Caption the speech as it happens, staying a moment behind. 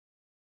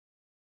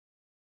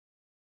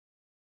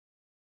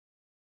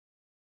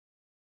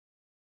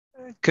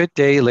Good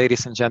day,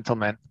 ladies and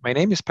gentlemen. My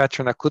name is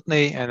Petro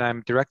Nakutnyy, and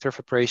I'm Director of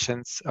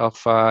Operations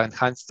of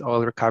Enhanced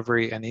Oil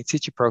Recovery and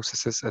In-Situ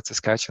Processes at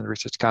Saskatchewan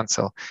Research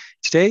Council.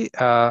 Today,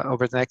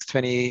 over the next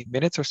 20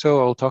 minutes or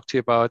so, I'll talk to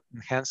you about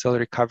enhanced oil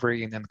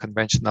recovery in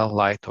unconventional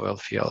light oil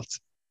fields.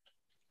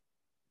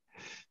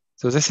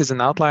 So this is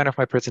an outline of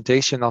my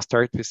presentation. I'll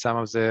start with some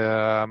of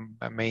the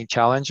main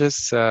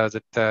challenges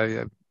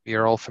that we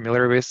are all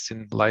familiar with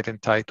in light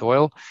and tight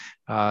oil.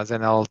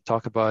 Then I'll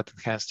talk about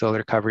enhanced oil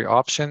recovery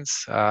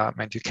options.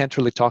 And you can't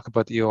really talk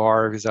about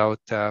EOR without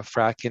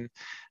fracking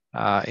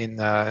in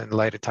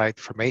light and tight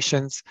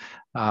formations.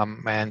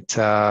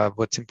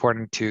 What's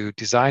important to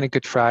design a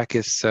good frac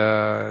is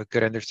a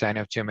good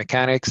understanding of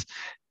geomechanics.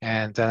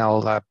 And then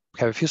I'll have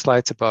a few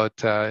slides about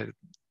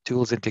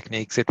tools and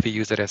techniques that we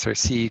use at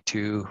SRC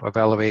to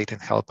evaluate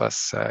and help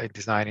us in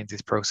designing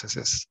these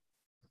processes.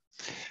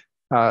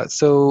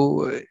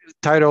 So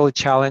tight oil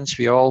challenge,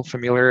 we're all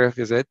familiar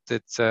with it.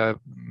 It's the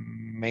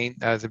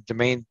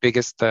main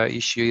biggest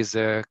issue is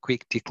a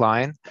quick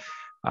decline.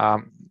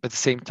 At the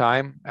same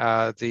time,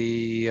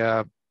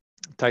 the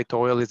tight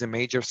oil is a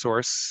major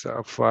source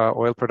of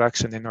oil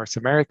production in North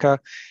America,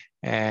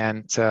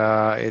 and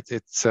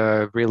it's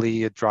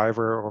really a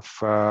driver of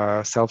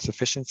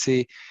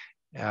self-sufficiency.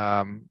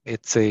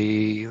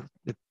 It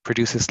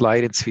produces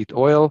light and sweet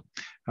oil,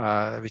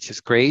 which is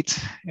great.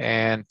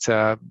 And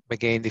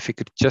again, if you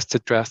could just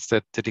address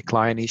the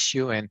decline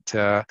issue and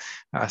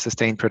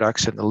sustain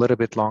production a little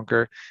bit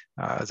longer,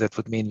 that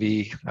would mean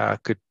we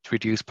could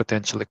reduce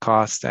potentially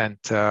cost and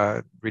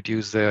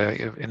reduce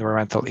the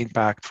environmental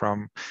impact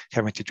from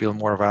having to drill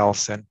more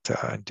wells and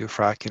do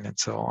fracking and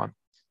so on.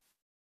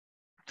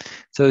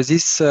 So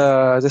this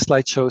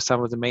slide shows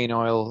some of the main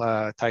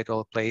tight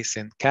oil plays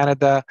in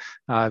Canada.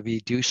 We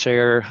do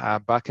share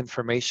back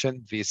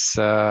information with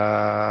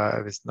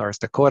North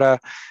Dakota.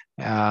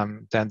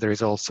 Then there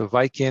is also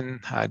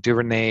Viking,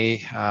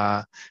 Duvernay,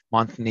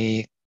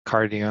 Montney,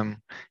 Cardium,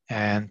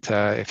 and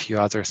a few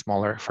other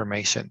smaller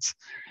formations.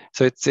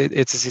 So it's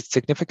a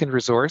significant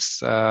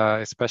resource,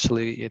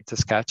 especially in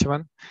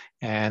Saskatchewan,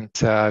 and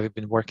we've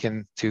been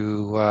working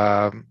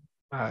to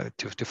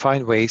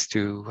find ways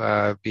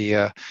to be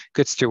a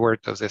good steward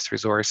of this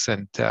resource.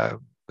 And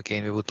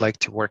again, we would like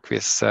to work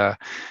with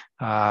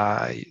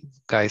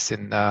guys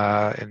in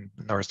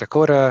North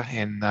Dakota,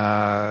 in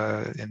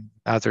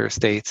other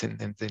states in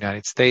the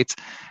United States.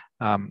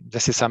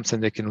 This is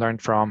something they can learn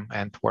from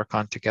and work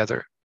on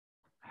together.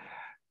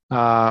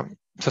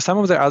 So some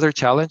of the other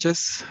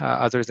challenges,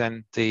 other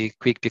than the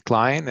quick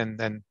decline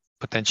and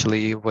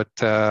potentially what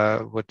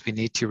we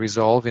need to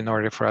resolve in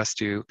order for us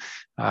to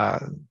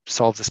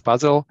solve this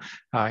puzzle,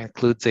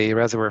 include the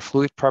reservoir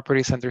fluid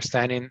properties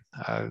understanding.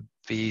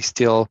 We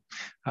still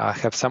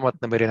have somewhat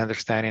limited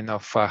understanding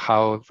of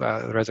how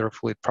reservoir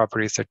fluid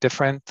properties are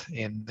different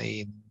in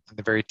the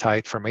very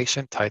tight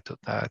formation, tight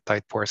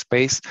pore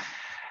space.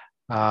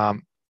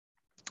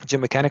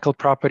 Geomechanical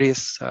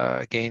properties,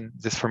 again,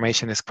 this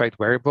formation is quite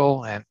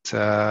variable and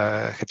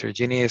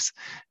heterogeneous,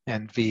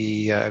 and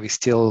we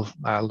still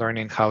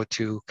learning how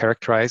to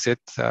characterize it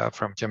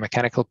from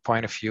geomechanical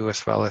point of view,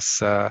 as well as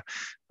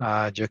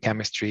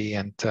geochemistry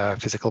and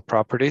physical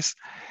properties.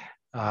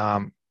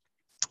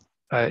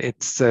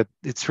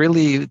 It's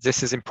really,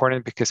 this is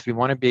important because we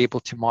want to be able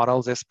to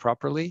model this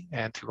properly,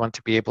 and we want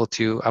to be able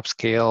to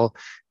upscale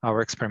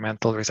our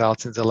experimental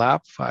results in the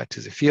lab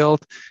to the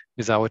field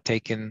without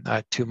taking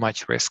too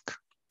much risk.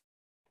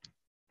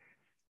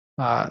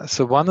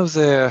 So one of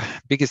the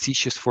biggest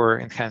issues for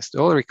enhanced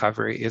oil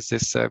recovery is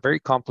this very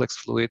complex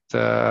fluid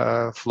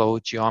flow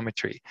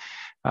geometry.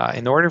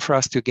 In order for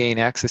us to gain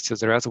access to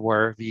the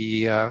reservoir,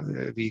 we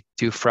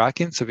do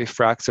fracking. So we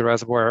frack the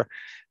reservoir,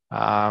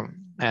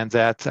 and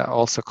that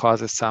also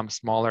causes some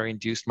smaller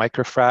induced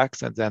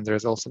microfracks, and then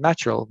there's also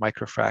natural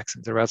microfracks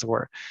in the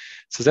reservoir.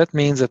 So that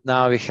means that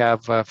now we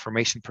have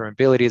formation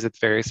permeabilities that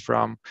varies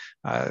from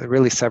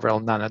really several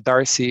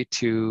nanodarcy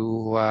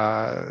to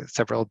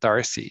several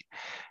darcy.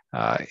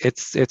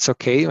 It's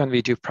okay when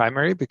we do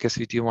primary because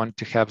we do want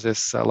to have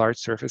this large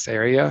surface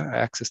area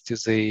access to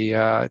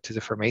the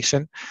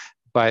formation.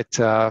 But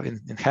in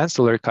enhanced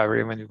oil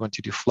recovery, when we want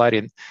to do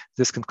flooding,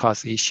 this can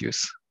cause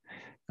issues.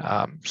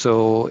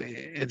 So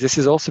this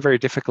is also very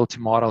difficult to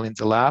model in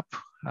the lab.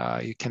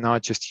 You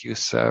cannot just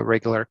use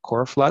regular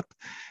core flood.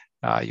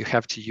 You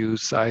have to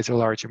use either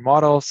larger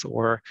models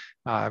or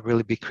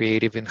really be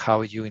creative in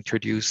how you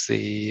introduce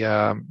the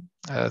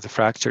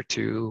fracture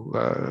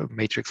to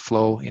matrix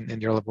flow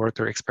in your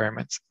laboratory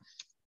experiments.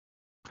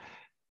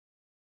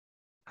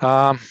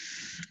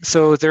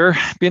 So there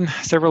have been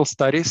several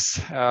studies,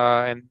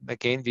 and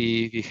again,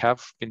 we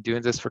have been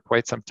doing this for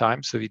quite some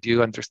time, so we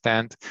do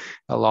understand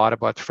a lot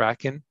about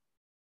fracking.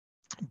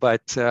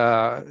 But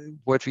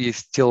what we are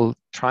still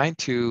trying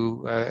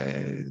to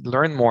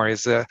learn more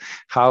is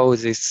how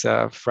these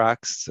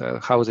fracks,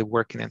 how they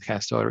work in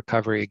enhanced oil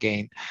recovery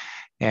again,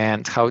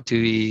 and how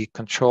do we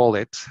control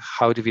it?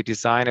 How do we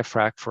design a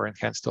frac for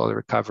enhanced oil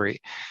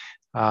recovery?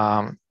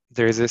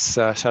 There's this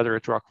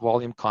shattered rock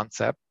volume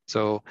concept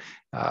So,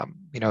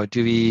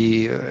 do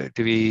we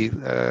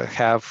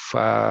have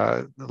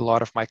a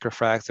lot of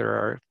microfracs that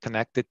are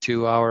connected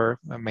to our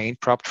main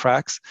propped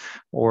fracs,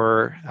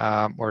 or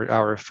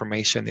our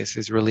formation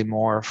is really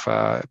more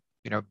of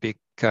big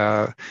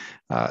kind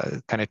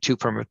of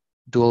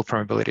dual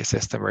permeability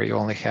system where you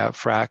only have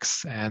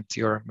fracs and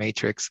your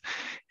matrix.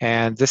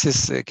 And this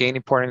is again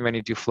important when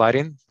you do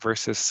flooding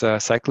versus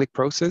cyclic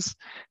process.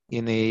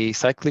 In a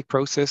cyclic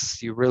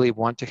process, you really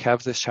want to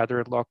have the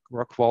shattered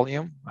rock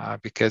volume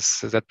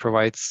because that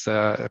provides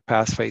a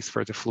pass phase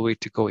for the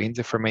fluid to go in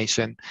the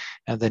formation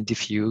and then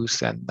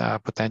diffuse and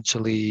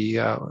potentially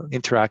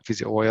interact with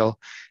the oil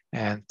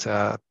and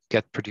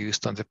get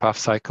produced on the puff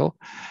cycle.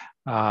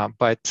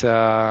 But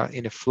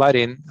in a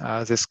flooding,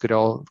 this could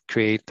all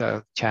create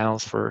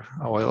channels for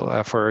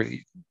oil, for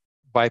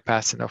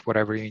bypassing of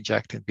whatever you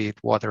inject, be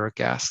it water or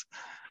gas.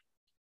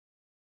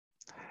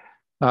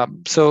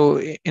 So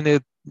in a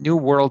new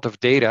world of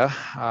data,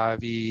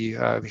 we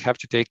have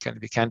to take, and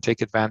we can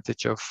take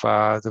advantage of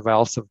the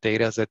wealth of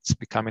data that's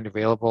becoming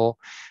available.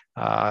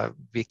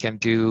 We can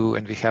do,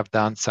 and we have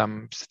done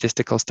some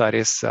statistical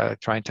studies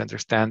trying to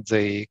understand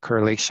the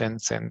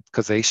correlations and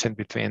causation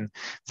between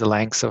the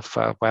lengths of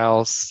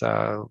wells,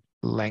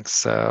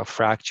 lengths of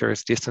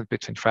fractures, distance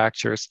between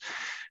fractures,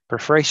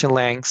 perforation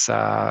lengths,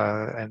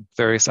 and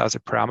various other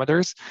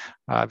parameters.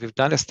 We've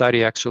done a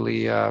study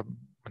actually.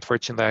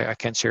 Unfortunately, I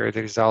can't share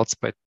the results,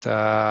 but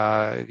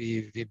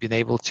we've been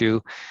able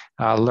to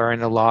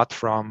learn a lot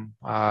from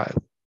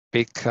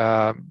big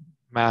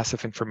mass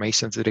of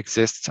information that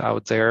exists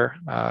out there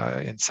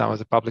in some of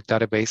the public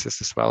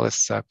databases as well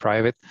as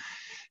private.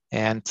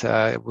 And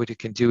what you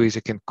can do is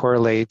you can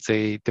correlate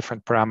the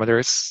different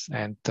parameters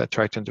and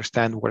try to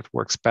understand what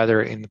works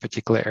better in a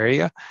particular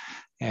area.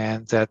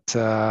 And that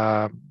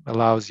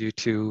allows you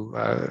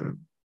to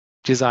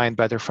design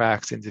better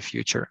fracs in the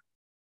future.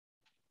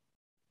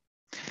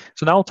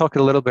 So now I'll talk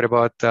a little bit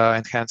about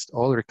enhanced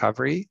oil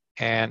recovery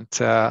and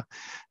how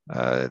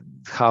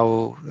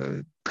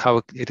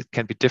it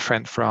can be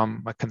different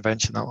from a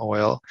conventional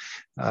oil.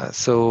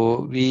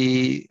 So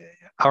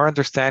our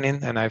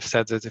understanding, and I've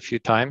said this a few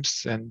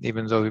times, and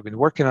even though we've been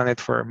working on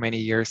it for many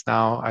years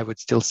now, I would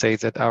still say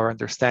that our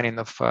understanding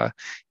of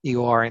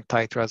EOR in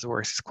tight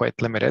reservoirs is quite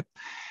limited.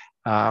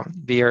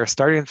 We are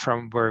starting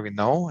from where we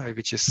know,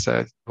 which is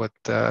what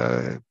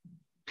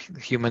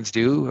humans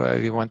do.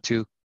 We want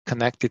to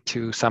connect it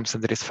to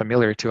something that is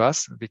familiar to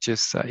us, which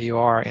is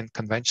EOR in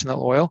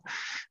conventional oil.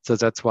 So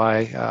that's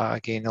why,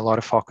 again, a lot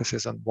of focus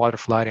is on water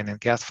flooding and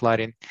gas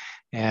flooding,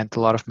 and a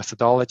lot of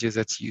methodologies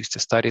that's used to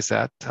study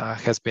that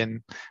has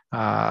been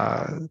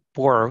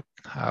borrowed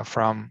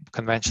from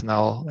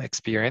conventional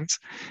experience.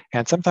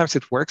 And sometimes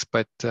it works,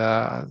 but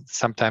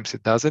sometimes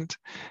it doesn't.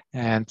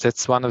 And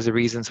that's one of the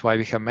reasons why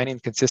we have many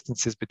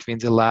inconsistencies between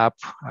the lab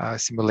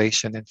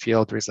simulation and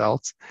field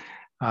results.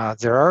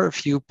 There are a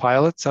few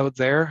pilots out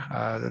there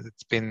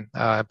that's been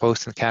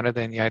both in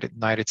Canada and the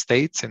United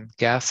States in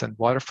gas and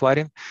water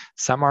flooding.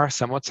 Some are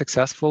somewhat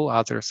successful,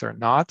 others are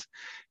not.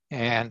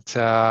 And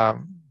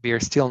we are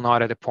still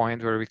not at a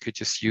point where we could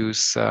just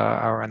use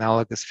our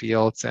analogous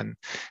fields and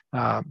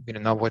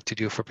know what to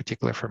do for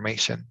particular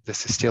formation.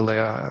 This is still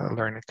a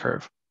learning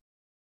curve,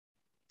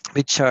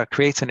 which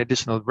creates an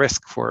additional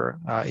risk for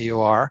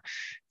EOR,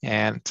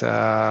 and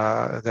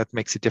that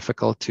makes it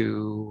difficult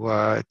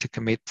to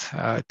commit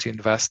to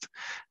invest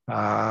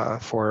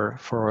for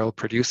oil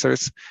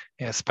producers,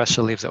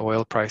 especially if the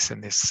oil price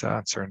is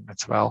uncertain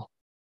as well.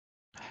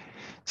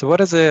 So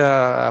what is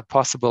a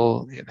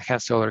possible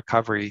enhanced oil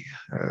recovery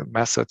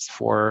methods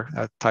for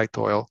tight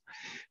oil?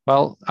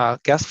 Well,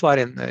 gas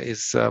flooding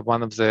is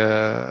one of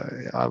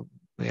the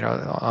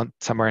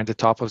somewhere in the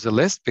top of the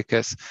list,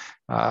 because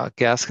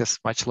gas has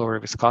much lower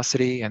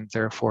viscosity and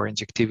therefore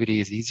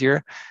injectivity is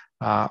easier.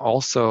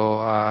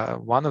 Also,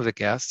 one of the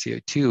gas,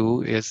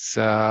 CO2,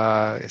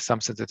 is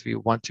something that we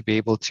want to be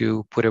able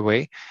to put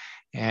away,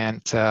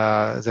 and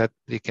that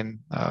we can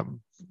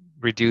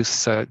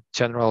reduce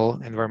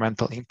general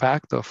environmental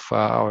impact of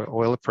our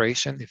oil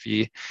operation if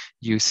we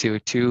use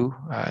CO2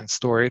 and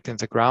store it in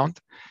the ground.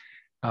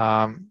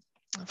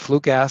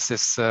 Flue gas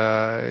is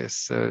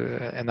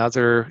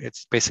another,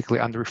 it's basically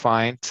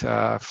unrefined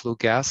flue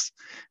gas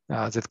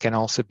that can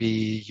also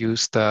be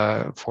used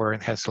for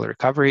enhanced oil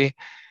recovery.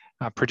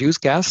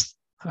 Produced gas,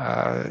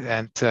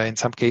 and in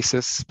some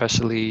cases,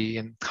 especially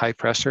in high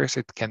pressures,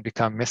 it can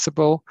become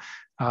miscible,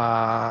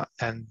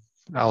 and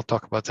I'll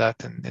talk about that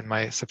in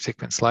my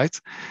subsequent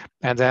slides.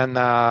 And then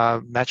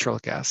natural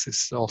gas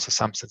is also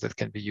something that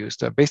can be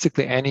used.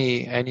 Basically,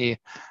 any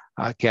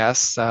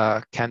gas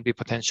can be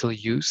potentially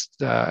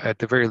used. At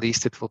the very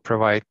least, it will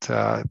provide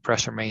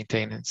pressure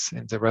maintenance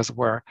in the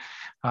reservoir.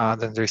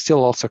 Then there's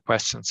still also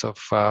questions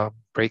of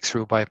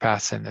breakthrough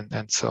bypassing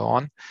and so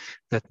on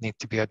that need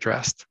to be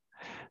addressed.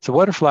 So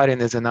water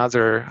flooding is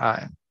another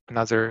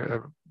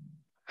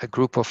a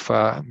group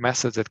of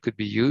methods that could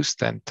be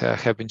used and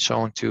have been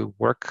shown to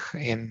work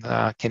in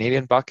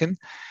Canadian Bakken.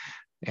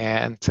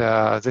 And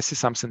this is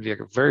something we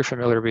are very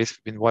familiar with.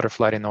 We've been water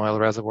flooding oil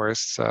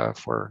reservoirs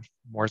for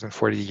more than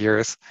 40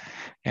 years.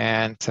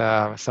 And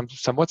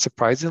somewhat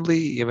surprisingly,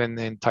 even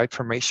in tight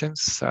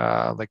formations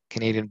like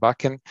Canadian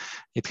Bakken,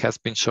 it has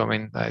been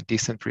showing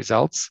decent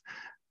results.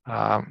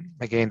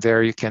 Again,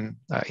 there you can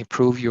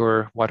improve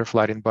your water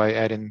flooding by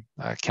adding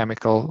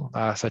chemical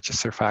such as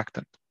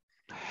surfactant.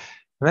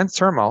 And then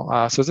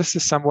thermal. So this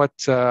is somewhat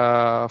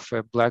of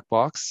a black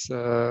box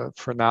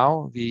for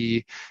now.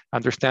 We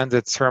understand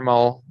that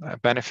thermal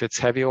benefits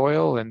heavy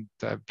oil and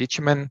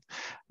bitumen,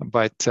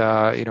 but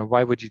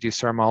why would you do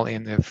thermal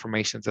in a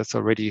formation that's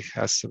already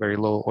has a very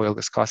low oil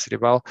viscosity?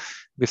 Well,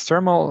 with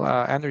thermal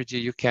energy,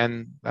 you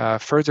can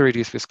further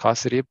reduce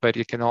viscosity, but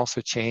you can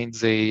also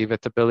change the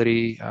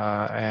wettability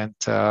and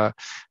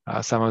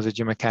some of the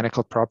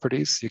geomechanical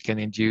properties. You can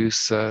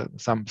induce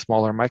some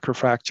smaller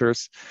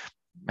microfractures,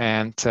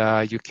 and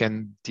you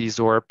can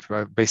desorb,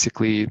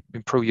 basically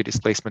improve your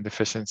displacement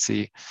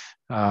efficiency,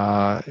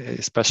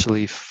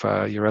 especially if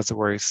your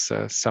reservoir is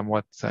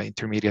somewhat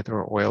intermediate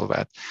or oil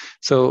wet.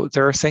 So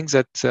there are things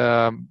that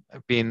have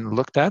been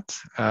looked at,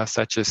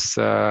 such as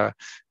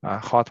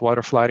hot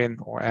water flooding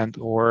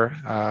or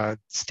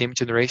steam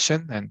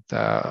generation, and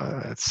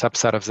a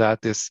subset of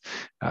that is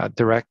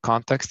direct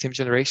contact steam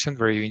generation,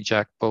 where you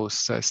inject both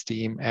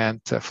steam and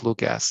flue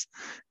gas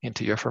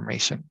into your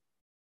formation.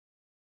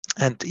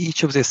 And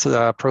each of these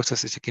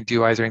processes you can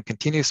do either in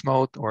continuous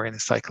mode or in a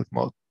cyclic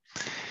mode.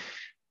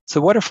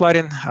 So water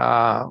flooding,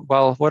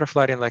 water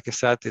flooding, like I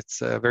said,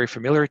 it's very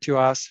familiar to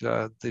us.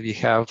 We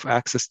have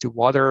access to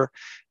water,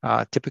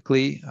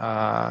 typically,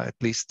 at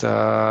least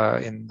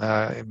in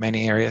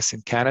many areas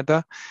in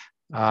Canada.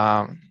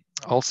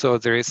 Also,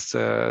 there is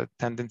a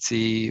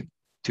tendency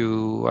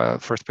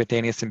for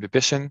spontaneous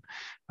imbibition,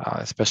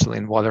 especially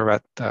in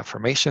water-wet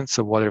formations.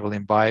 So water will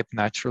imbibe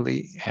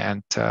naturally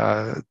and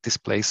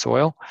displace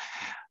soil.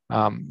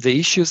 The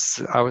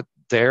issues out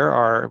there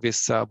are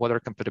with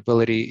water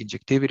compatibility,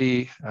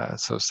 injectivity.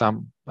 So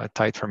some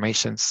tight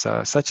formations,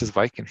 such as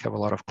Viking, have a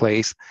lot of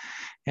clays.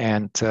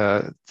 And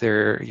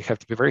there you have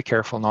to be very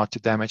careful not to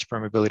damage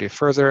permeability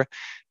further.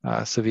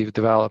 So we've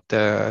developed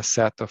a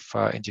set of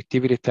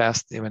injectivity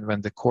tests. Even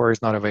when the core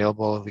is not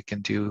available, we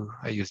can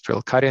use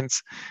drill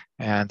cut-ins,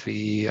 and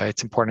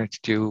it's important to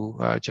do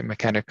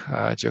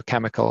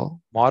geochemical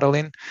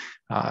modeling,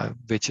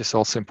 which is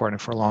also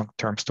important for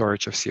long-term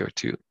storage of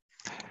CO2.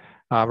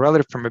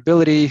 Relative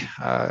permeability,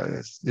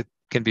 it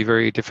can be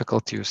very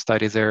difficult to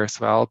study there as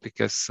well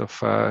because of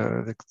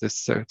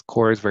this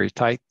core is very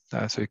tight,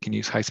 so you can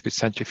use high-speed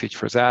centrifuge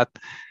for that.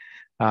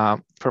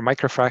 For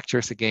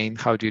microfractures, again,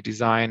 how do you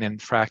design and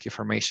frac your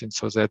formation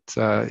so that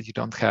you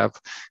don't have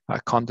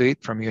a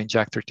conduit from your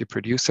injector to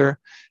producer?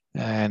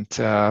 And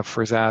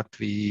for that,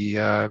 we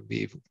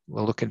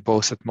will look at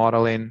both at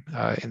modeling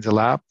in the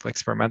lab,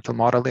 experimental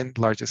modeling,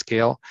 larger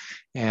scale,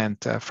 and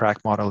frac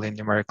modeling,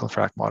 numerical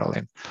frac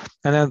modeling.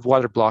 And then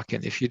water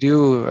blocking. If you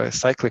do a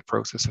cyclic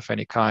process of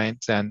any kind,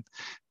 then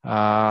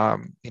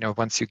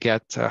once you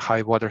get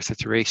high water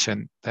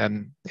saturation,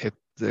 then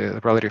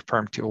the relative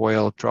perm to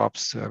oil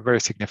drops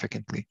very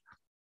significantly.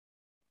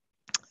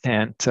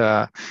 And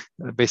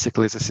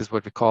basically, this is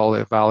what we call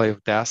a valley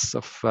of death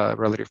of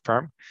relative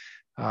perm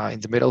in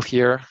the middle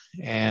here,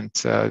 and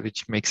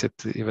which makes it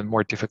even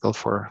more difficult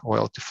for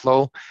oil to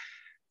flow.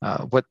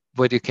 What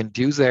you can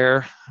do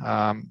there,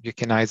 you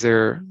can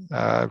either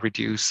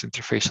reduce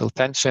interfacial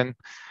tension,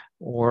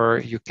 or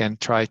you can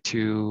try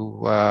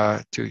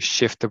to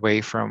shift away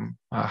from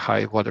a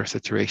high water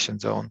saturation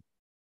zone.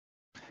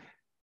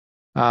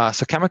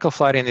 So chemical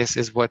flooding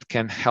is what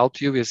can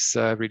help you with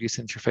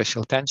reducing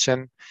interfacial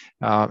tension.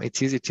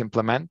 It's easy to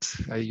implement.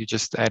 You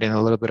just add in a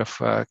little bit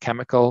of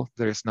chemical.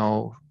 There is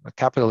no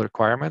capital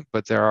requirement,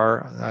 but there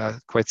are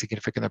quite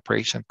significant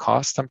operation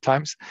costs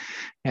sometimes.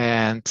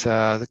 And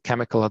the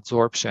chemical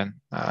absorption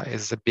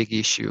is a big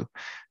issue.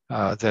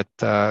 That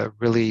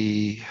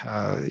really,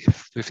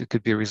 if it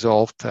could be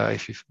resolved,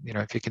 if you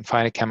can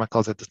find a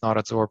chemical that does not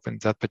absorb in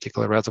that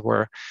particular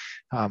reservoir,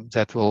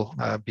 that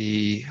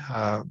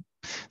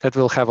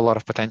will have a lot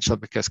of potential,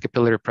 because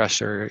capillary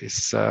pressure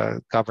is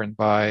governed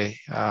by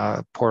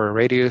pore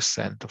radius,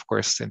 and of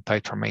course in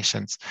tight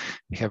formations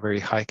we have very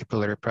high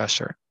capillary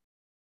pressure.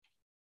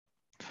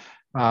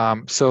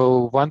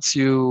 So once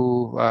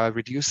you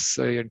reduce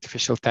your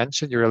interfacial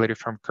tension, your relative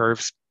perm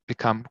curves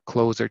become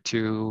closer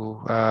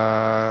to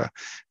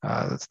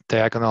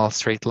diagonal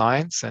straight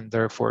lines, and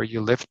therefore you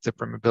lift the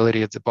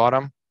permeability at the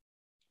bottom,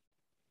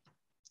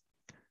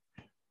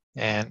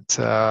 and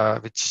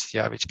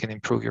which can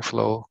improve your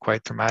flow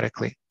quite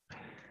dramatically.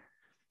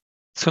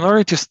 So in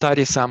order to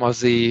study some of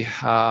the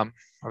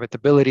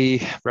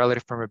wettability,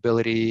 relative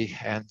permeability,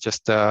 and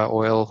just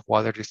oil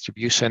water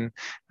distribution,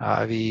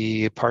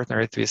 we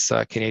partnered with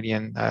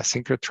Canadian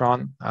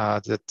synchrotron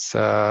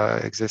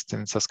that exists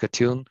in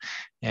Saskatchewan,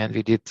 and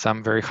we did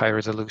some very high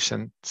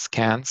resolution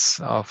scans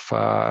of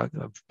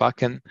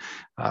Bakken.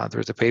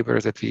 There's a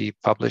paper that we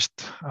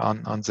published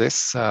on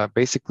this.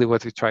 Basically,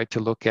 what we tried to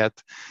look at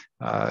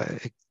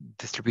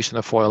distribution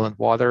of oil and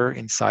water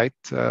inside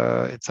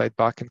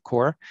Bakken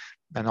core,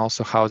 and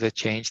also how they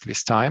changed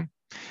with time.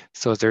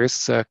 So there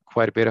is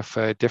quite a bit of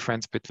a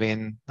difference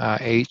between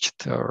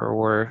aged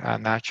or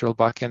natural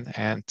Bakken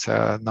and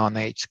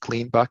non-aged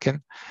clean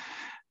Bakken.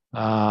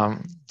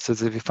 So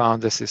that we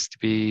found this is to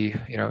be,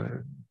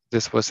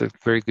 this was a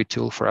very good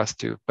tool for us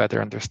to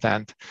better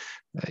understand,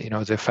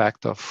 the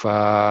effect of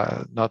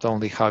not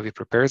only how we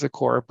prepare the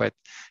core, but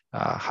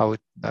how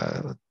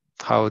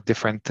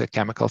different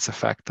chemicals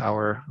affect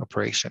our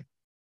operation.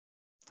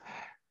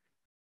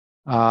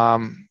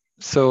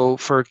 So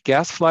for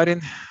gas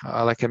flooding,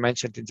 like I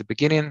mentioned in the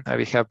beginning,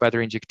 we have better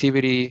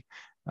injectivity.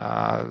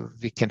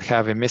 We can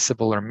have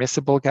immiscible or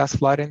miscible gas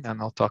flooding,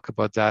 and I'll talk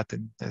about that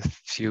in a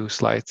few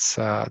slides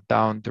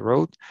down the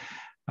road.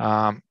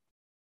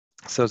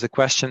 So the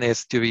question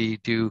is, do we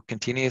do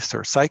continuous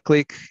or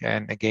cyclic?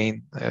 And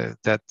again,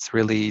 that's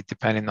really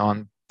depending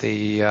on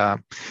the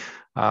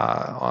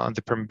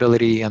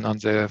permeability and on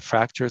the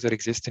fractures that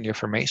exist in your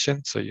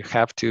formation. So you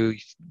have to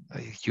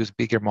use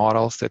bigger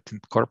models that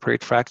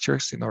incorporate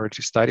fractures in order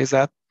to study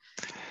that.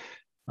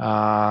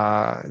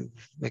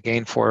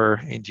 Again,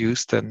 for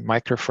induced and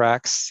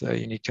microfracts,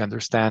 you need to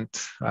understand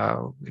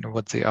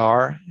what they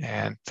are,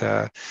 and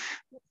there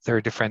are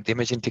different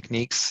imaging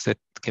techniques that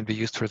can be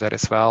used for that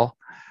as well.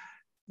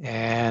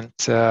 And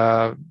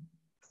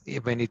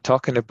when you're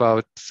talking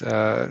about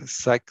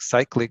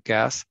cyclic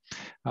gas,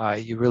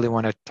 you really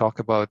want to talk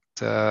about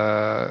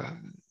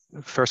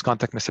first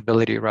contact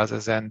miscibility rather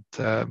than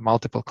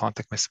multiple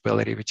contact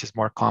miscibility, which is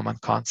more common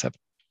concept.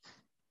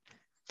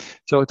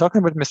 So talking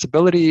about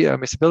miscibility,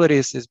 miscibility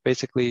is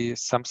basically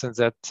something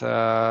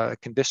that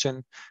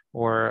condition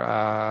or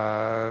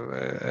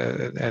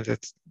and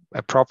it's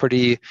a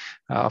property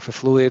of a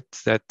fluid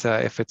that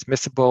if it's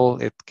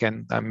miscible, it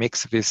can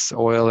mix with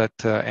oil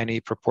at any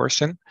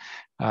proportion,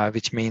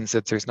 which means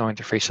that there's no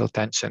interfacial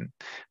tension,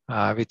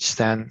 which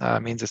then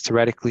means that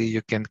theoretically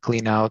you can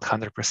clean out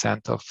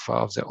 100%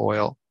 of the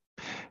oil.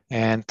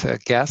 And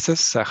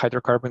gases,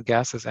 hydrocarbon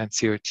gases and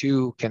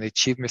CO2 can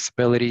achieve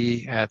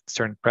miscibility at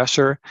certain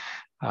pressure.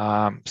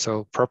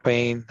 So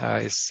propane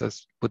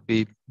would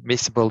be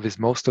miscible with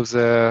most of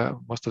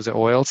the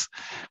oils,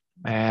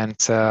 and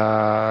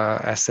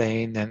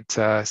ethane and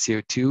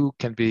CO2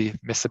 can be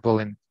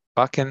miscible in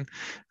Bakken,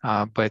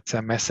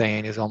 but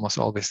methane is almost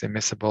always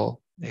immiscible.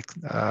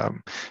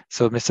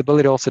 So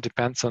miscibility also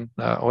depends on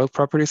oil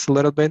properties a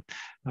little bit,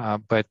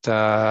 but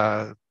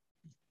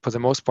for the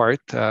most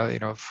part,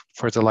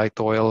 for the light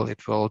oil,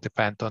 it will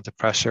depend on the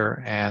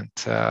pressure and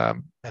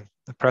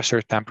the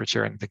pressure,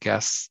 temperature, and the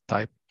gas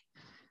type.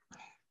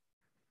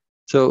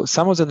 So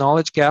some of the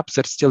knowledge gaps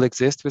that still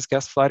exist with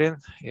gas flooding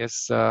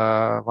is,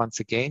 once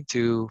again,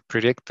 to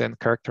predict and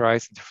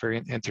characterize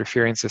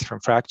interferences from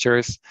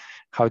fractures.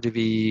 How do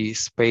we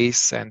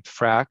space and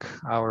frac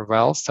our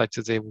wells such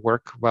that they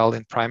work well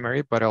in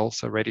primary, but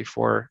also ready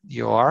for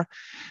EOR?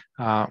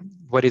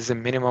 What is the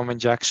minimum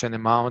injection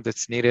amount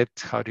that's needed?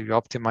 How do you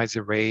optimize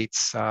the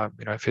rates?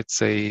 If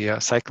it's a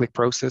cyclic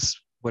process,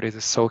 what is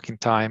the soaking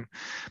time?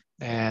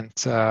 And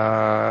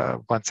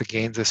once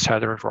again, the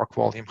shattered rock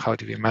volume, how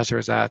do we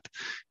measure that?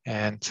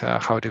 And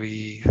how do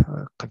we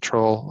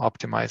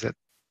optimize it?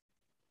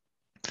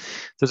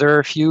 So there are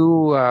a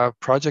few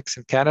projects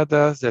in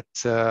Canada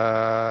that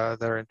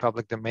are in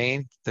public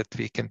domain that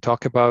we can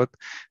talk about.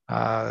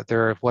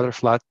 There are water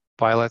flood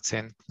pilots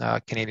in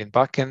Canadian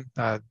Bakken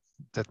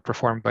that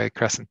performed by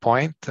Crescent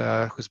Point,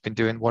 who's been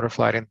doing water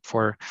flooding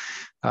for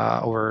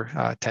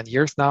over 10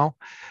 years now.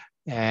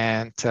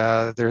 And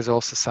there's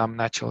also some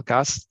natural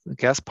gas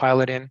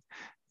piloting,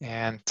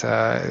 and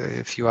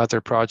a few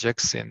other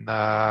projects in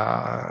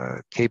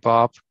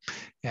K-Bob,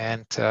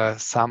 and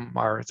some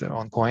are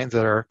ongoing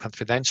that are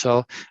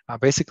confidential.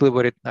 Basically,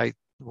 what I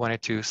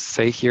wanted to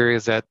say here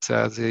is that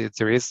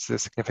there is a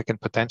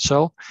significant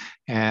potential,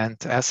 and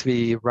as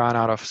we run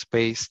out of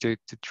space to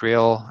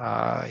drill,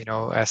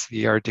 as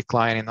we are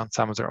declining on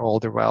some of the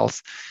older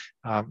wells,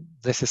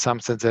 this is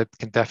something that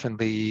can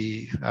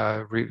definitely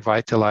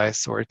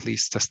revitalize or at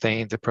least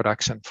sustain the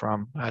production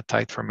from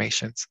tight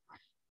formations.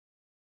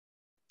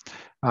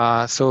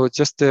 So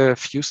just a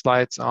few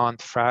slides on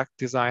frac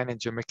design and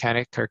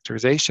geomechanic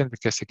characterization,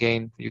 because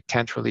again, you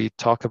can't really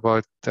talk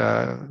about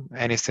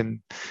any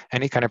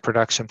kind of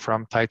production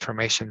from tight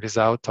formation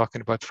without talking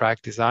about frac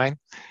design.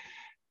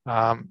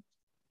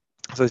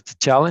 So the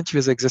challenge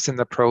with existing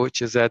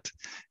approach is that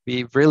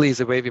the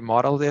way we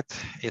modeled it,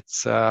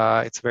 it's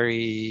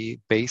very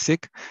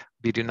basic.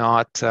 We do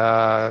not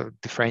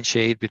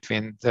differentiate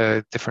between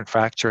the different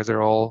fractures.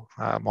 They're all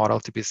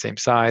modeled to be the same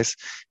size.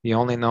 We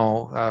only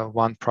know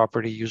one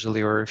property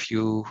usually, or a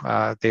few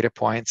data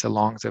points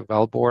along the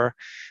wellbore,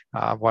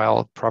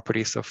 while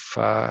properties of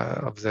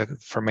the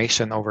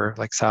formation over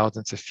like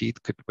thousands of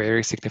feet could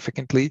vary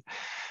significantly.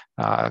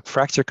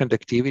 Fracture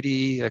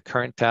conductivity,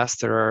 current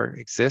tests that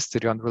exist, they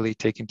don't really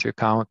take into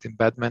account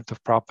embedment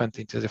of proppant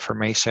into the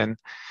formation.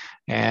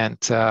 And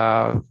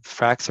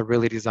fracs are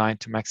really designed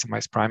to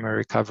maximize primary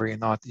recovery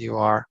and not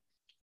EOR.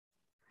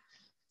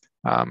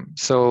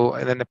 So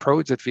an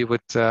approach that we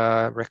would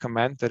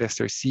recommend that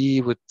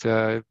SRC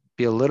would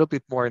be a little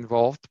bit more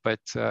involved, but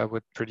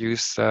would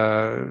produce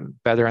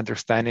better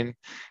understanding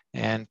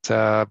and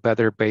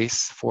better base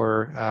for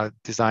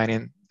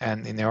designing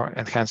and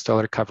enhanced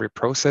oil recovery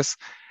process.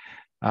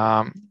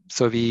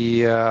 So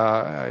we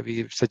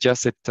suggest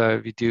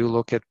that we do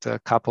look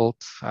at coupled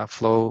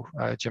flow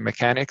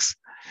geomechanics,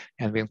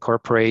 and we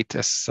incorporate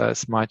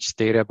as much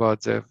data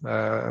about the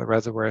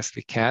reservoir as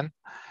we can.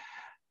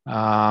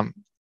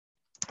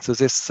 So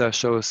this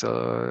shows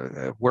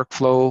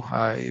workflow,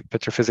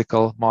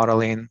 petrophysical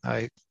modeling,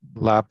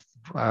 lab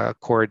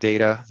core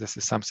data. This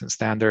is something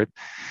standard.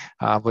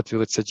 What we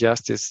would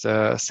suggest is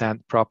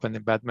sand proppant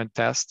embedment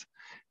test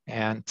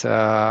and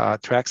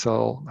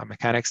triaxial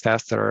mechanics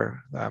tests that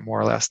are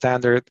more or less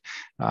standard.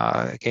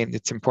 Again,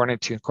 it's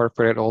important to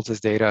incorporate all this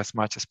data as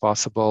much as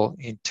possible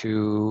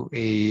into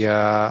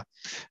a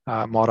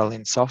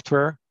modeling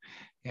software,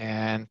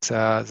 and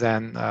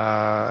then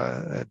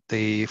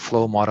the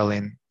flow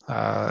modeling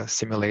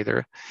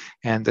simulator.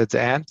 And at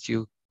the end,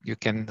 you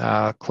can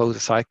close the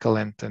cycle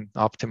and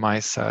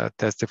optimize,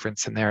 test different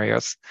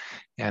scenarios.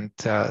 And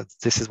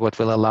this is what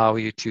will allow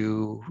you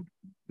to,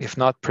 if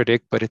not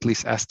predict, but at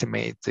least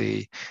estimate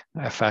the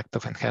effect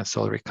of enhanced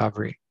oil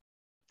recovery.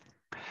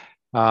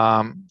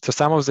 So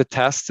some of the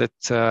tests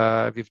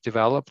that we've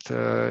developed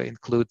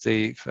include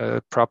the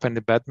proppant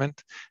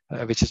embedment,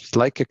 which is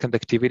like a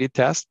conductivity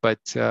test, but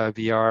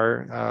we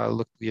are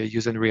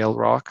using real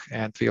rock,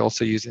 and we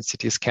also using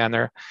CT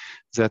scanner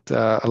that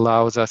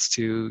allows us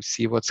to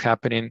see what's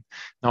happening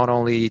not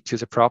only to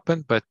the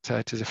proppant, but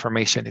to the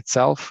formation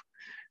itself.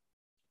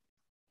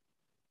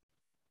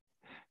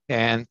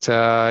 And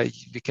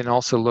we can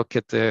also look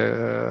at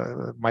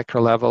the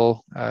micro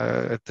level,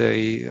 at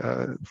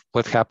the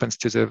what happens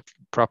to the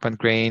proppant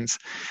grains.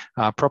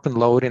 Proppant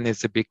loading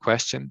is a big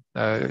question.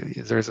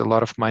 There's a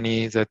lot of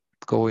money that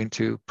go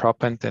into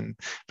proppant, and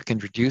we can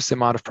reduce the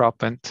amount of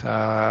proppant,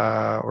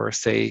 or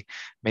say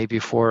maybe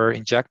for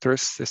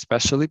injectors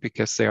especially,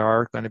 because they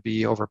are going to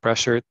be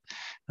overpressured.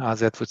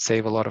 That would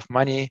save a lot of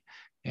money.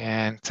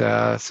 And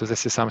so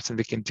this is something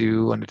we can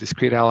do on the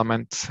discrete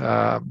element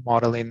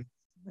modeling,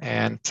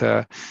 and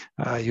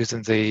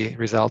using the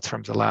results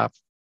from the lab.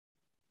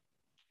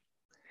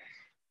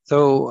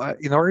 So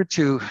in order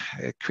to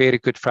create a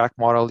good frac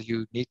model,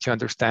 you need to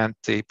understand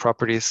the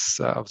properties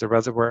of the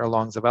reservoir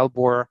along the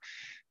wellbore.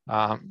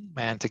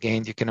 And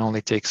again, you can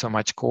only take so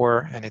much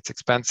core, and it's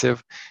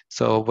expensive.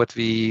 So what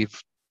we've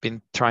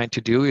been trying to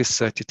do is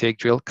to take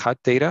drill cut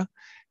data,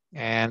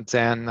 and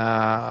then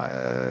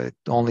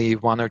only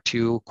 1 or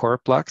 2 core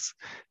plugs,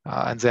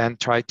 and then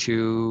try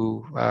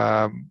to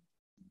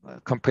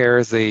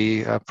compare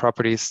the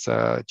properties,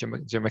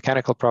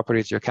 geomechanical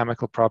properties,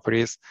 geochemical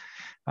properties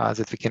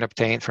that we can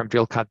obtain from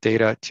drill cut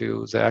data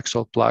to the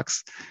actual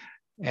plugs.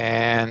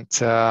 And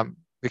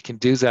we can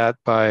do that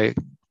by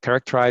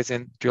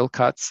characterizing drill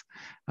cuts,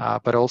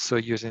 but also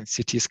using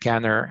CT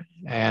scanner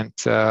and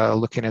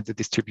looking at the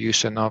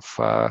distribution of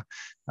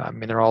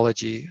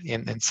mineralogy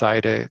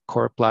inside a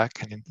core plug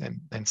and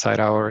inside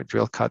our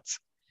drill cuts.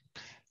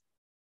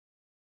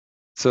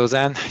 So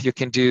then you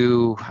can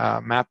do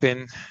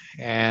mapping,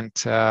 and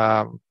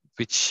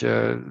which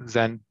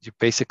then you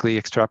basically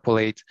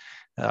extrapolate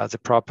the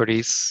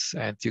properties,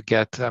 and you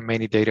get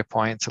many data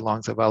points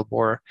along the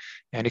wellbore.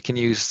 And you can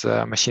use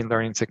machine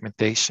learning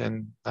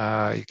segmentation.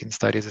 You can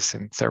study this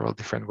in several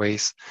different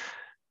ways.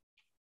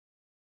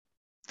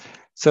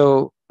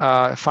 So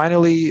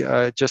finally,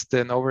 just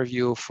an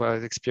overview of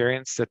the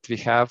experience that we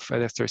have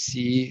at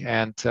SRC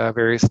and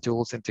various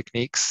tools and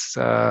techniques,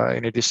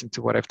 in addition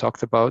to what I've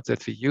talked about,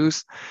 that we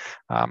use.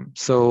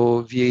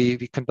 So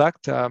we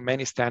conduct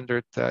many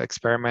standard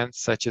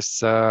experiments, such as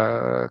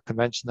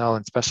conventional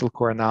and special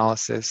core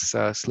analysis,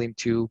 slim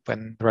tube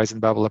and horizon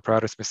bubble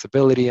apparatus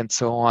miscibility, and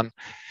so on.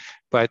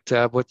 But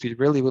what we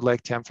really would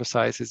like to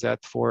emphasize is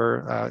that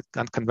for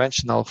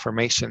unconventional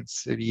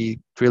formations, we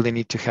really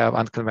need to have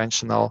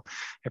unconventional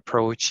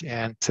approach.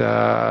 And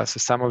so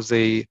some of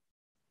the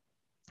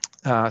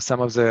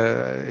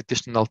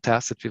additional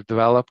tests that we've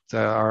developed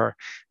are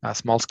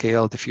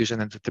small-scale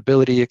diffusion and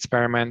wettability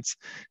experiments,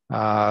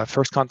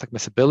 first contact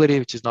miscibility,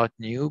 which is not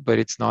new, but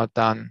it's not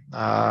done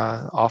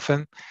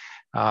often.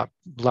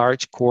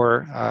 Large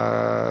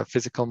core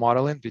physical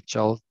modeling, which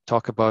I'll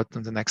talk about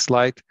on the next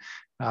slide.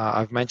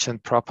 I've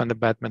mentioned proppant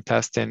embedment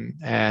testing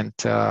and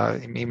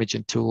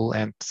imaging tool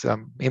and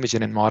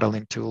imaging and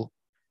modeling tool.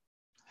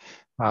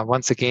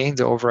 Once again,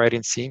 the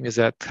overriding theme is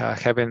that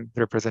having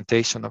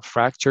representation of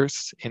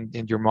fractures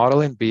in your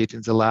modeling, be it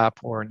in the lab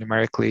or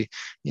numerically,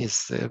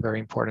 is very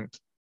important.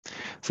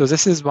 So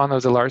this is one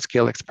of the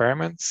large-scale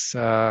experiments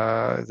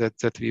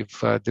that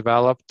we've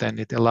developed, and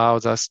it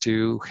allows us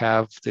to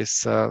have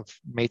this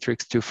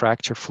matrix to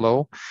fracture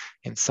flow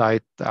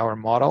inside our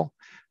model.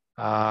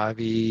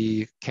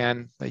 We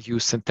can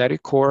use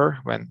synthetic core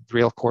when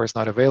real core is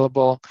not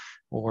available,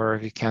 or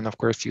we can, of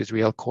course, use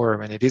real core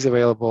when it is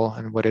available.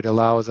 And what it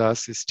allows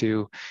us is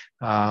to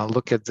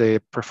look at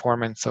the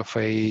performance of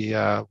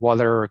a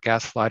water or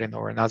gas flooding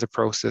or another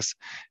process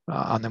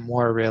on a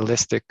more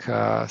realistic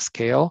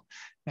scale.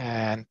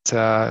 and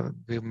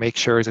we make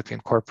sure that we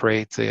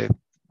incorporate the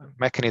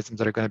mechanisms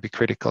that are going to be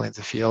critical in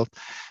the field.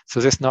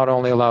 So this not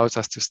only allows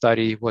us to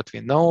study what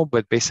we know,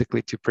 but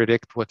basically to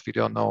predict what we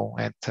don't know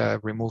and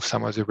remove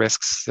some of the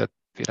risks that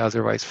we'd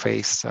otherwise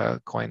face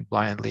going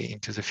blindly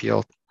into the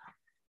field.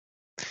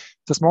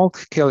 The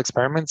small-scale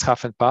experiments,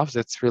 half and puff,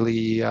 that's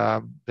really,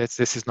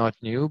 this is not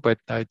new, but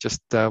I just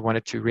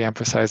wanted to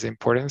reemphasize the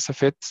importance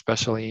of it,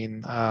 especially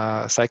in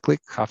cyclic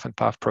half and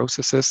puff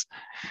processes.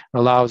 It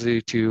allows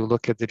you to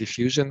look at the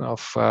diffusion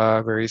of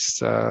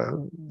various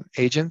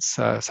agents,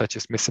 such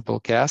as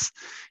miscible gas,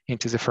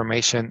 into the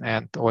formation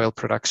and oil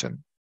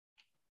production.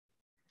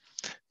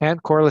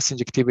 And coreless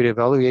injectivity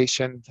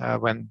evaluation,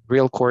 when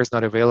real core is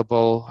not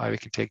available, we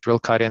can take drill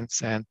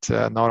cut-ins and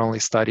not only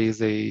study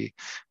the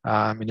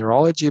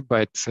mineralogy,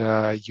 but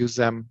use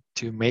them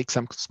to make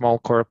some small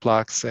core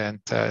plugs and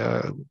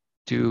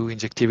do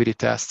injectivity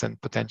tests and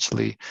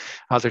potentially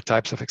other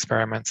types of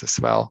experiments as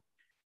well.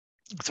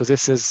 So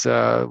this is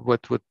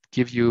what would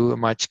give you a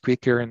much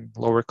quicker and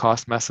lower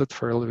cost method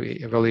for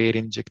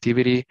evaluating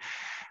injectivity.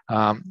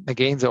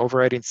 Again, the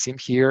overriding theme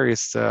here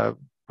is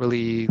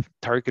really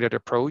targeted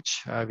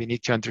approach. We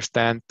need to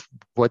understand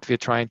what we're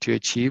trying to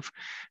achieve.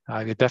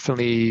 We're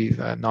definitely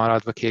not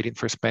advocating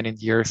for spending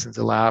years in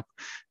the lab,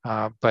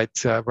 but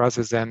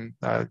rather than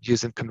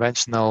using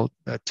conventional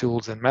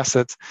tools and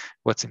methods,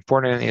 what's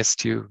important is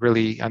to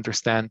really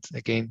understand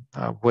again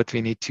what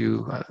we need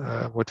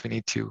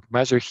to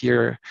measure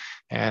here,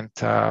 and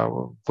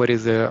what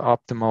is the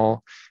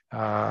optimal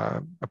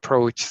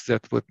approach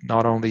that would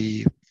not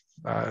only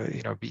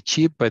be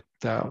cheap, but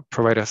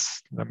provide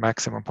us the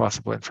maximum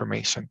possible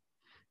information.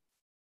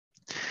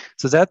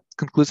 So that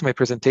concludes my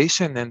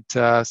presentation, and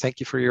thank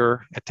you for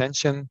your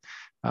attention.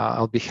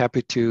 I'll be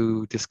happy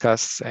to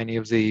discuss any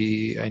of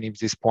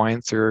these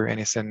points or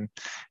anything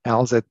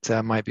else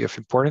that might be of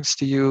importance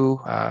to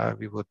you.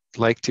 We would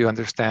like to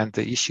understand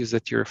the issues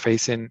that you're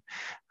facing.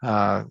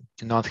 Do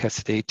not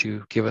hesitate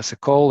to give us a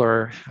call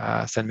or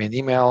send me an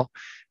email.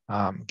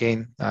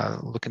 Again,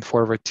 looking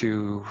forward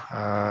to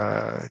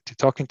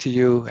talking to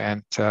you,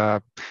 and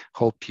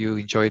hope you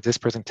enjoyed this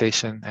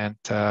presentation and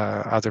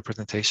other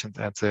presentations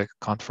at the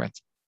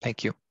conference.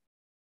 Thank you.